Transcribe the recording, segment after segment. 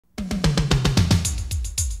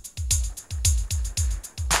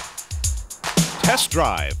Test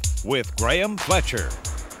Drive with Graeme Fletcher.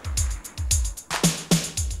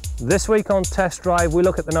 This week on Test Drive we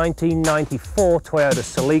look at the 1994 Toyota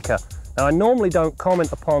Celica. Now, I normally don't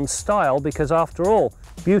comment upon style because after all,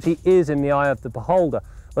 beauty is in the eye of the beholder.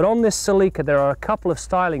 But on this Celica there are a couple of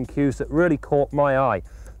styling cues that really caught my eye.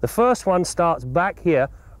 The first one starts back here,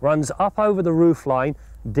 runs up over the roofline,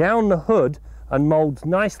 down the hood and moulds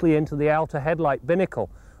nicely into the outer headlight binnacle.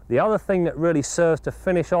 The other thing that really serves to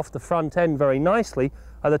finish off the front end very nicely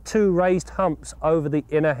are the two raised humps over the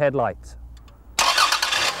inner headlights.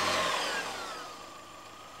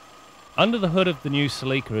 Under the hood of the new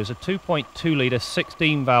Celica is a 2.2 litre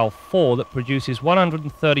 16 valve 4 that produces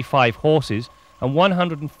 135 horses and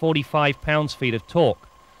 145 pounds-feet of torque.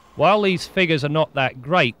 While these figures are not that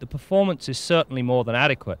great, the performance is certainly more than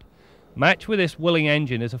adequate. Matched with this willing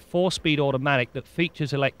engine is a 4-speed automatic that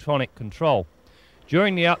features electronic control.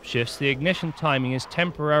 During the upshifts, the ignition timing is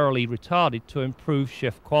temporarily retarded to improve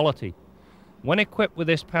shift quality. When equipped with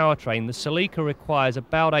this powertrain, the Celica requires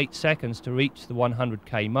about 8 seconds to reach the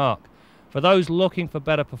 100k mark. For those looking for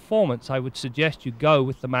better performance, I would suggest you go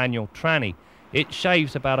with the manual tranny. It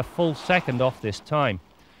shaves about a full second off this time.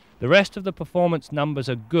 The rest of the performance numbers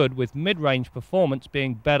are good, with mid-range performance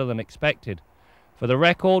being better than expected. For the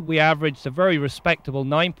record, we averaged a very respectable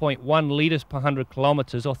 9.1 litres per 100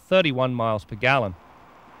 kilometres or 31 miles per gallon.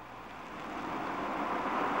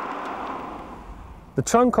 The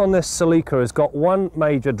trunk on this Celica has got one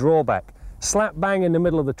major drawback. Slap bang in the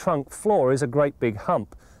middle of the trunk floor is a great big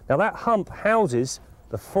hump. Now that hump houses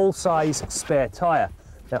the full-size spare tyre.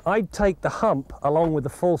 Now I'd take the hump along with the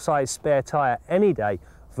full-size spare tyre any day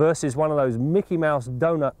versus one of those Mickey Mouse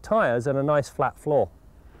donut tyres and a nice flat floor.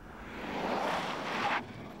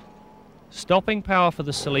 Stopping power for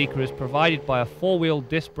the Celica is provided by a 4-wheel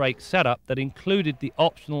disc brake setup that included the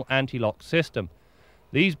optional anti-lock system.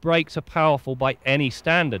 These brakes are powerful by any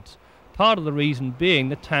standards, part of the reason being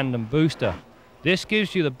the tandem booster. This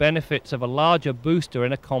gives you the benefits of a larger booster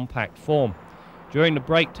in a compact form. During the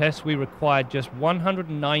brake test we required just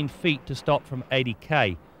 109 feet to stop from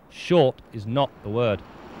 80k. Short is not the word.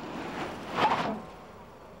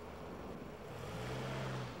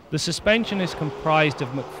 The suspension is comprised of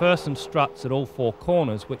McPherson struts at all 4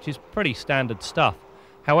 corners, which is pretty standard stuff.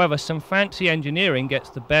 However, some fancy engineering gets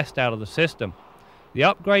the best out of the system. The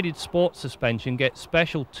upgraded sport suspension gets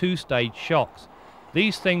special 2-stage shocks.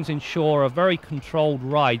 These things ensure a very controlled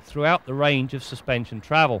ride throughout the range of suspension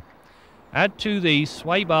travel. Add to these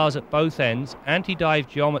sway bars at both ends, anti-dive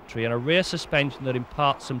geometry and a rear suspension that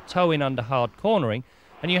imparts some toe-in under hard cornering,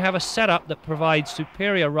 and you have a setup that provides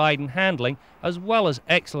superior ride and handling as well as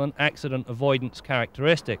excellent accident avoidance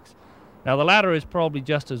characteristics. Now the latter is probably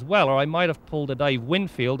just as well, or I might have pulled a Dave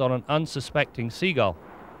Winfield on an unsuspecting seagull.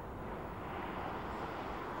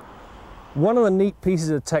 One of the neat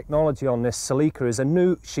pieces of technology on this Celica is a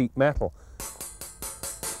new sheet metal.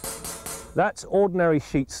 That's ordinary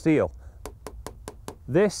sheet steel.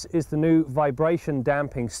 This is the new vibration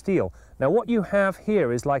damping steel. Now what you have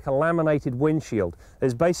here is like a laminated windshield.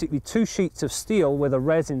 There's basically 2 sheets of steel with a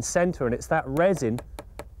resin center, and it's that resin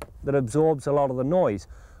that absorbs a lot of the noise.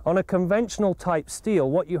 On a conventional type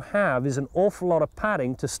steel, what you have is an awful lot of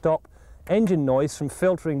padding to stop engine noise from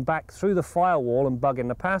filtering back through the firewall and bugging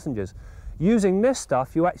the passengers. Using this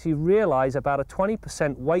stuff, you actually realize about a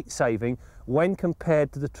 20% weight saving when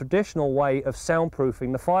compared to the traditional way of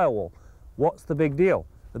soundproofing the firewall. What's the big deal?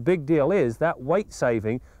 The big deal is that weight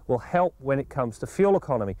saving will help when it comes to fuel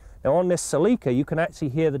economy. Now on this Celica you can actually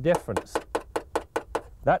hear the difference.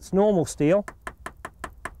 That's normal steel.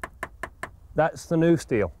 That's the new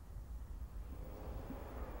steel.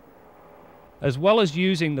 As well as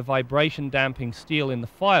using the vibration damping steel in the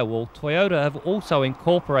firewall, Toyota have also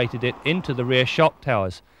incorporated it into the rear shock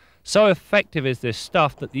towers. So effective is this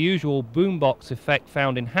stuff that the usual boombox effect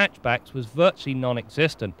found in hatchbacks was virtually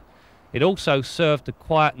non-existent. It also served to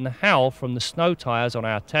quieten the howl from the snow tyres on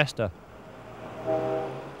our tester.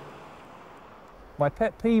 My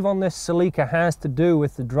pet peeve on this Celica has to do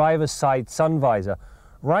with the driver's side sun visor.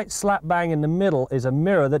 Right slap bang in the middle is a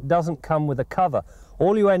mirror that doesn't come with a cover.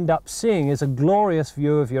 All you end up seeing is a glorious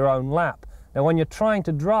view of your own lap. Now when you're trying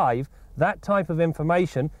to drive, that type of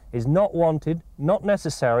information is not wanted, not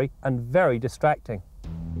necessary, and very distracting.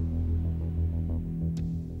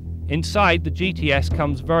 Inside, the GTS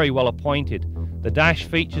comes very well appointed. The dash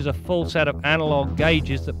features a full set of analog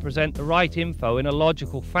gauges that present the right info in a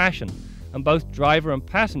logical fashion, and both driver and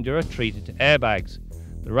passenger are treated to airbags.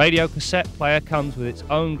 The radio cassette player comes with its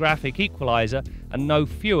own graphic equalizer and no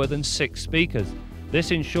fewer than 6 speakers.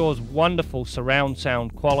 This ensures wonderful surround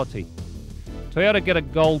sound quality. Toyota get a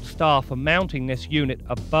gold star for mounting this unit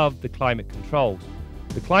above the climate controls.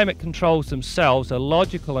 The climate controls themselves are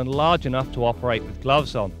logical and large enough to operate with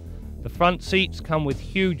gloves on. The front seats come with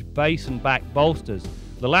huge base and back bolsters.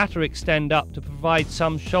 The latter extend up to provide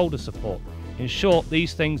some shoulder support. In short,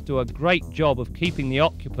 these things do a great job of keeping the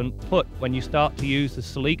occupant put when you start to use the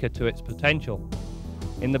Celica to its potential.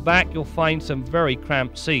 In the back you'll find some very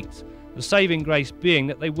cramped seats, the saving grace being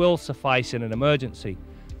that they will suffice in an emergency.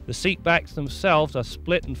 The seat backs themselves are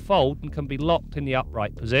split and fold and can be locked in the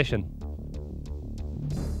upright position.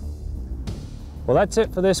 Well, that's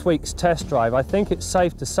it for this week's test drive. I think it's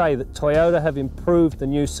safe to say that Toyota have improved the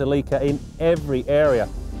new Celica in every area.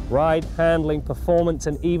 Ride, handling, performance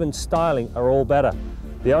and even styling are all better.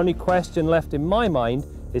 The only question left in my mind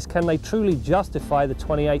is, can they truly justify the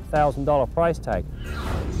 $28,000 price tag?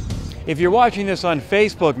 If you're watching this on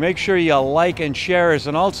Facebook, make sure you like and share us,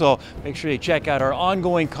 and also make sure you check out our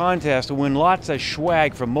ongoing contest to win lots of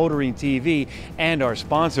swag from Motoring TV and our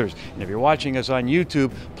sponsors. And if you're watching us on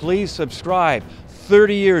YouTube, please subscribe.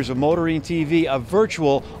 30 years of Motoring TV, a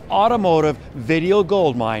virtual automotive video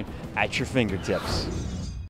goldmine at your fingertips.